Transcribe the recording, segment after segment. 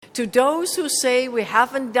To those who say we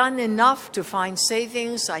haven't done enough to find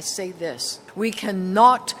savings, I say this: we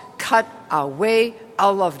cannot cut our way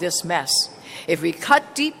out of this mess. If we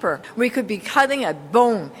cut deeper, we could be cutting a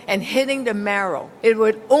bone and hitting the marrow. It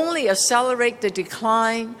would only accelerate the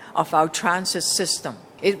decline of our transit system.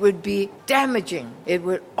 It would be damaging. It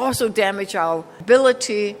would also damage our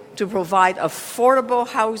ability to provide affordable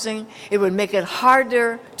housing. It would make it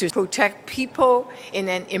harder to protect people in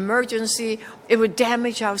an emergency. It would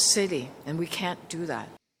damage our city, and we can't do that.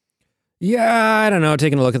 Yeah, I don't know.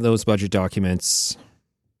 Taking a look at those budget documents,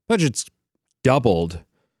 budget's doubled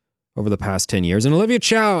over the past 10 years, and Olivia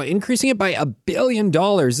Chow increasing it by $1 billion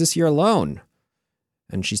this year alone.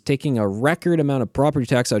 And she's taking a record amount of property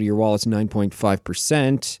tax out of your wallets,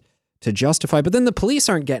 9.5%, to justify. But then the police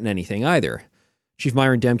aren't getting anything either. Chief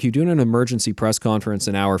Myron Demke doing an emergency press conference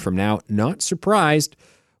an hour from now. Not surprised.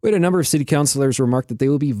 We had a number of city councillors remark that they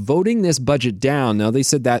will be voting this budget down. Now, they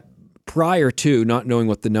said that prior to not knowing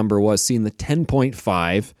what the number was, seeing the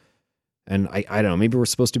 10.5. And I don't know, maybe we're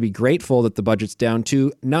supposed to be grateful that the budget's down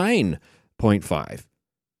to 9.5.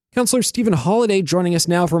 Councillor Stephen Holiday joining us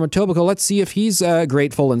now from Etobicoke. Let's see if he's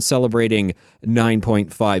grateful and celebrating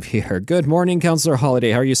 9.5 here. Good morning, Councillor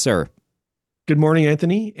Holiday. How are you, sir? Good morning,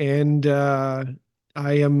 Anthony. And I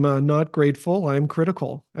am not grateful. I'm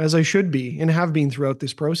critical, as I should be and have been throughout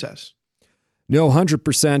this process. No,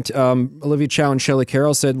 100%. Olivia Chow and Shelley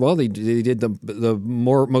Carroll said, well, they did the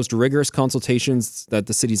most rigorous consultations that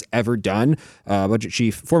the city's ever done.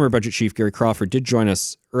 Former Budget Chief Gary Crawford did join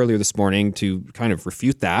us earlier this morning to kind of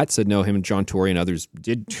refute that. Said no, him and John Tory and others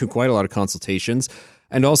did do quite a lot of consultations.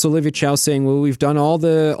 And also Olivia Chow saying, well, we've done all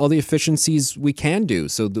the efficiencies we can do.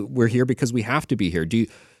 So we're here because we have to be here. Do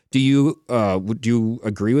you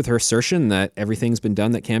agree with her assertion that everything's been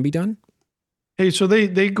done that can be done? Hey, so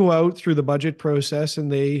they go out through the budget process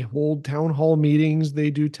and they hold town hall meetings. They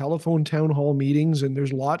do telephone town hall meetings, and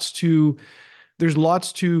there's lots to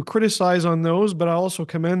criticize on those, but I also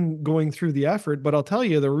commend going through the effort. But I'll tell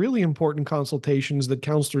you, the really important consultations that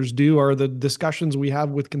councillors do are the discussions we have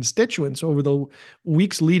with constituents over the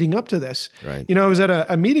weeks leading up to this. Right. I was at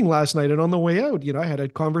a meeting last night, and on the way out, I had a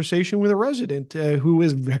conversation with a resident who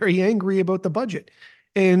is very angry about the budget.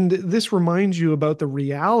 And this reminds you about the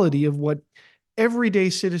reality of what everyday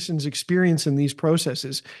citizens experience in these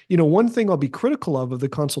processes. One thing I'll be critical of the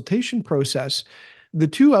consultation process, the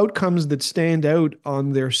two outcomes that stand out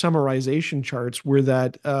on their summarization charts were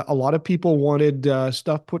that a lot of people wanted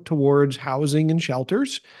stuff put towards housing and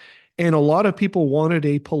shelters, and a lot of people wanted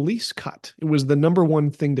a police cut. It was the number one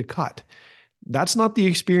thing to cut. That's not the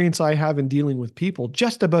experience I have in dealing with people.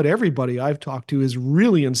 Just about everybody I've talked to is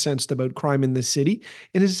really incensed about crime in this city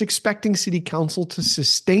and is expecting city council to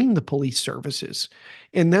sustain the police services.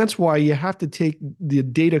 And that's why you have to take the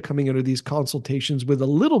data coming out of these consultations with a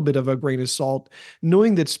little bit of a grain of salt,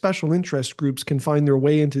 knowing that special interest groups can find their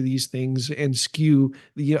way into these things and skew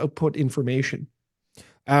the output information.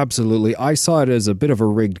 Absolutely. I saw it as a bit of a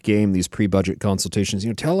rigged game, these pre-budget consultations.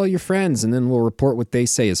 Tell all your friends, and then we'll report what they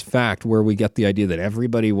say is fact, where we get the idea that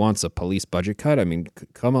everybody wants a police budget cut. I mean,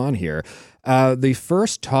 come on here. The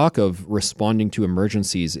first talk of responding to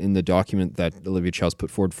emergencies in the document that Olivia Chow's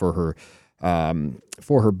put forward for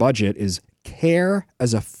her budget is care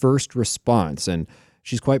as a first response. And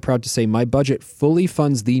she's quite proud to say, my budget fully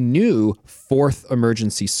funds the new fourth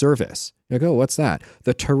emergency service. I go, what's that?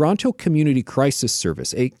 The Toronto Community Crisis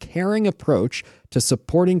Service, a caring approach to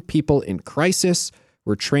supporting people in crisis,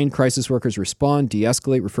 where trained crisis workers respond,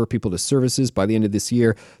 de-escalate, refer people to services. By the end of this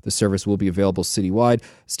year, the service will be available citywide.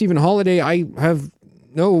 Stephen Holiday, I have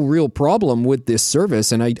no real problem with this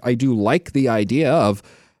service, and I do like the idea of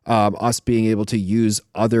us being able to use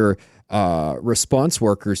other response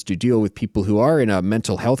workers to deal with people who are in a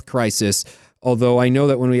mental health crisis. Although I know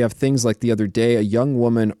that when we have things like the other day, a young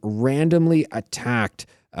woman randomly attacked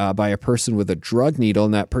by a person with a drug needle,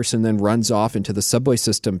 and that person then runs off into the subway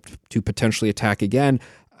system to potentially attack again,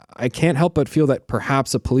 I can't help but feel that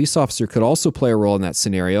perhaps a police officer could also play a role in that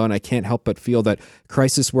scenario. And I can't help but feel that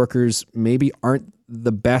crisis workers maybe aren't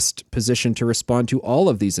the best position to respond to all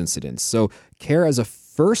of these incidents. So care as a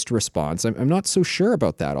first response, I'm not so sure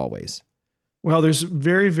about that always. Well, there's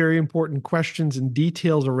very, very important questions and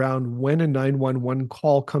details around when a 911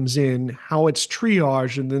 call comes in, how it's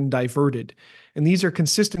triaged and then diverted. And these are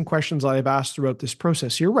consistent questions I've asked throughout this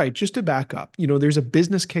process. You're right. Just to back up, there's a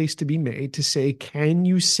business case to be made to say, can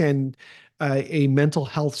you send a mental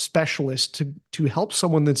health specialist to help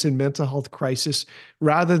someone that's in mental health crisis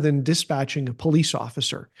rather than dispatching a police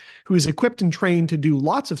officer who is equipped and trained to do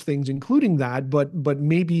lots of things, including that, but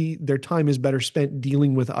maybe their time is better spent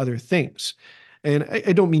dealing with other things. And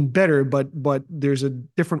I don't mean better, but there's a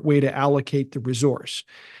different way to allocate the resource.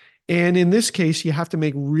 And in this case, you have to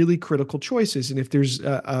make really critical choices. And if there's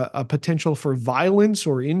a potential for violence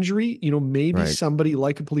or injury, maybe Right. somebody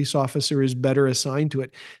like a police officer is better assigned to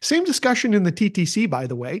it. Same discussion in the TTC, by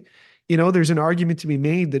the way. There's an argument to be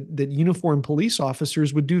made that uniformed police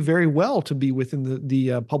officers would do very well to be within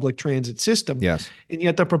the public transit system. Yes. And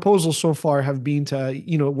yet the proposals so far have been to,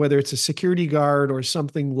 whether it's a security guard or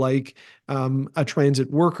something like a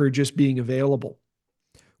transit worker just being available.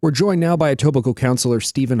 We're joined now by Etobicoke Councillor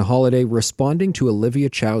Stephen Holyday responding to Olivia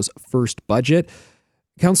Chow's first budget.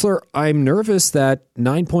 Councillor, I'm nervous that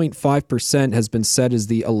 9.5% has been set as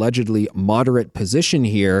the allegedly moderate position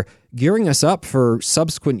here, gearing us up for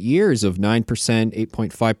subsequent years of 9%,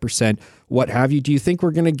 8.5%, what have you. Do you think we're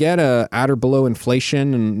going to get at or below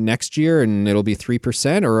inflation next year and it'll be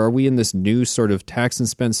 3%? Or are we in this new sort of tax and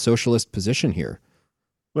spend socialist position here?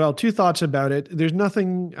 Well, two thoughts about it. There's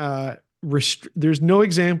nothing there's no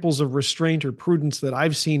examples of restraint or prudence that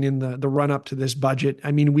I've seen in the run up to this budget.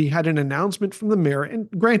 I mean, we had an announcement from the mayor, and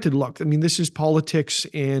granted, look, I mean, this is politics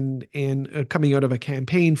and coming out of a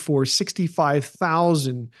campaign for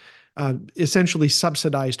 65,000 essentially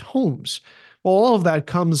subsidized homes. Well, all of that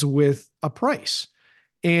comes with a price.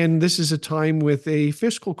 And this is a time with a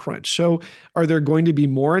fiscal crunch. So are there going to be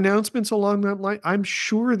more announcements along that line? I'm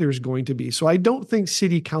sure there's going to be. So I don't think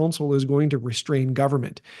city council is going to restrain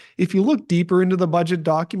government. If you look deeper into the budget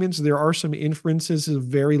documents, there are some inferences of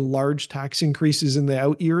very large tax increases in the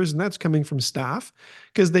out years, and that's coming from staff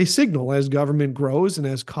because they signal as government grows and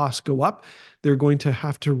as costs go up, they're going to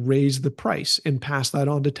have to raise the price and pass that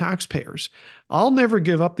on to taxpayers. I'll never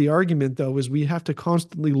give up the argument, though, is we have to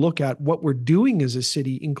constantly look at what we're doing as a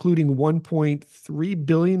city, including $1.3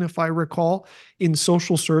 billion, if I recall, in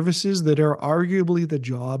social services that are arguably the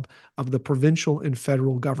job of the provincial and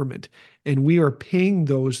federal government. And we are paying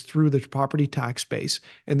those through the property tax base.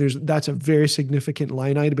 And that's a very significant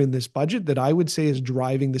line item in this budget that I would say is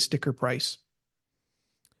driving the sticker price.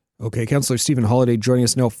 Okay, Councillor Stephen Holyday joining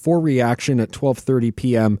us now for reaction at 12:30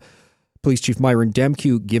 p.m. Police Chief Myron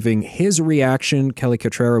Demkew giving his reaction. Kelly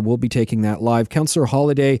Catrera will be taking that live. Councillor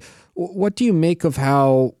Holyday, what do you make of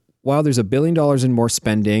how, while there's $1 billion in more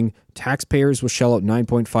spending, taxpayers will shell out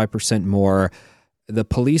 9.5% more, the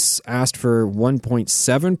police asked for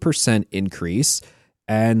 1.7% increase,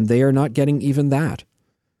 and they are not getting even that?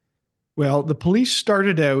 Well, the police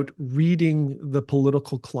started out reading the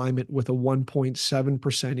political climate with a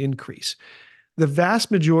 1.7% increase. The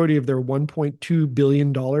vast majority of their $1.2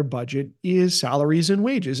 billion budget is salaries and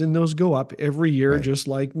wages, and those go up every year, right, just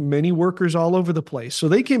like many workers all over the place. So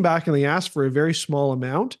they came back and they asked for a very small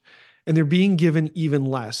amount, and they're being given even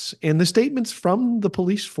less. And the statements from the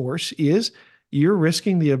police force is, you're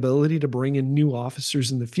risking the ability to bring in new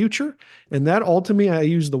officers in the future. And that ultimately, I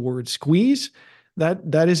use the word squeeze,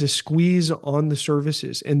 that is a squeeze on the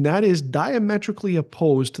services. And that is diametrically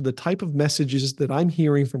opposed to the type of messages that I'm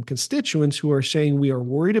hearing from constituents who are saying we are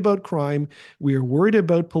worried about crime, we are worried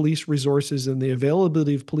about police resources and the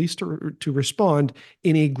availability of police to respond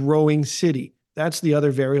in a growing city. That's the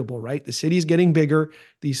other variable, right? The city is getting bigger.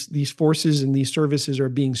 These forces and these services are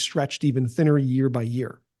being stretched even thinner year by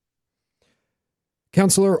year.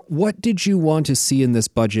 Councillor, what did you want to see in this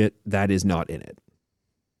budget that is not in it?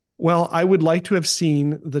 Well, I would like to have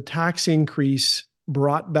seen the tax increase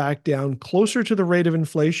brought back down closer to the rate of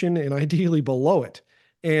inflation and ideally below it.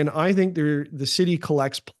 And I think the city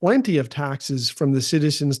collects plenty of taxes from the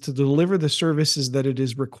citizens to deliver the services that it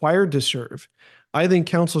is required to serve. I think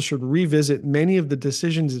council should revisit many of the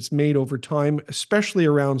decisions it's made over time, especially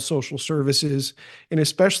around social services and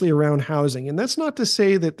especially around housing. And that's not to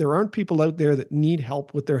say that there aren't people out there that need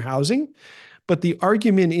help with their housing. But the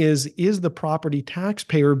argument is the property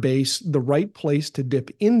taxpayer base the right place to dip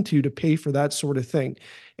into to pay for that sort of thing?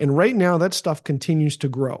 And right now, that stuff continues to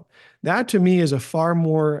grow. That, to me, is a far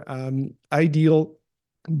more ideal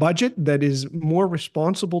budget that is more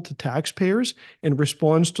responsible to taxpayers and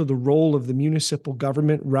responds to the role of the municipal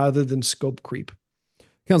government rather than scope creep.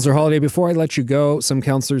 Councillor Holyday, before I let you go, some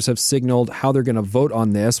councillors have signaled how they're going to vote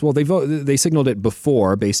on this. Well, they signaled it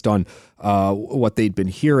before based on what they'd been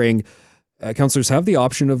hearing. Councillors have the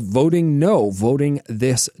option of voting no, voting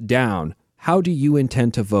this down. How do you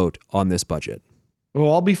intend to vote on this budget?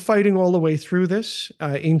 Well, I'll be fighting all the way through this,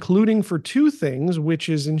 including for two things, which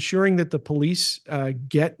is ensuring that the police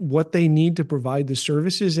get what they need to provide the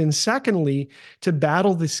services. And secondly, to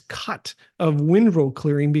battle this cut of windrow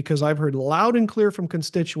clearing, because I've heard loud and clear from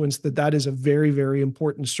constituents that is a very, very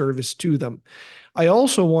important service to them. I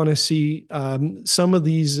also want to see some of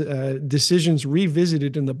these decisions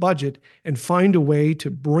revisited in the budget and find a way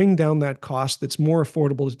to bring down that cost that's more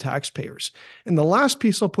affordable to taxpayers. And the last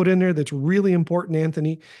piece I'll put in there that's really important,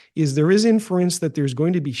 Anthony, is there is inference that there's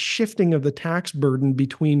going to be shifting of the tax burden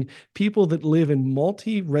between people that live in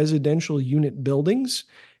multi-residential unit buildings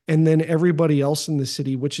and then everybody else in the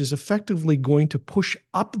city, which is effectively going to push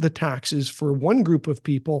up the taxes for one group of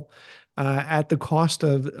people at the cost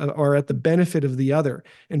of or at the benefit of the other.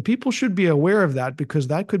 And people should be aware of that because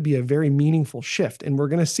that could be a very meaningful shift. And we're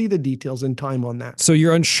going to see the details in time on that. So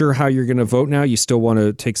you're unsure how you're going to vote now? You still want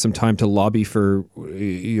to take some time to lobby for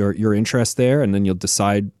your interest there, and then you'll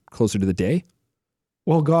decide closer to the day?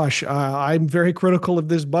 Well, gosh, I'm very critical of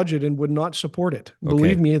this budget and would not support it. Okay.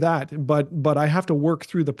 Believe me that. But I have to work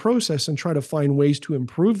through the process and try to find ways to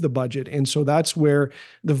improve the budget. And so that's where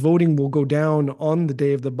the voting will go down on the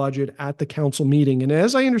day of the budget at the council meeting. And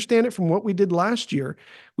as I understand it from what we did last year,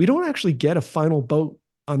 we don't actually get a final vote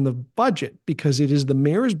on the budget because it is the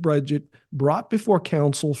mayor's budget brought before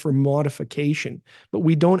council for modification, but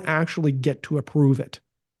we don't actually get to approve it.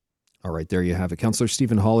 All right, there you have it. Councillor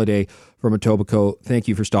Stephen Holyday from Etobicoke, thank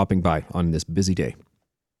you for stopping by on this busy day.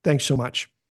 Thanks so much.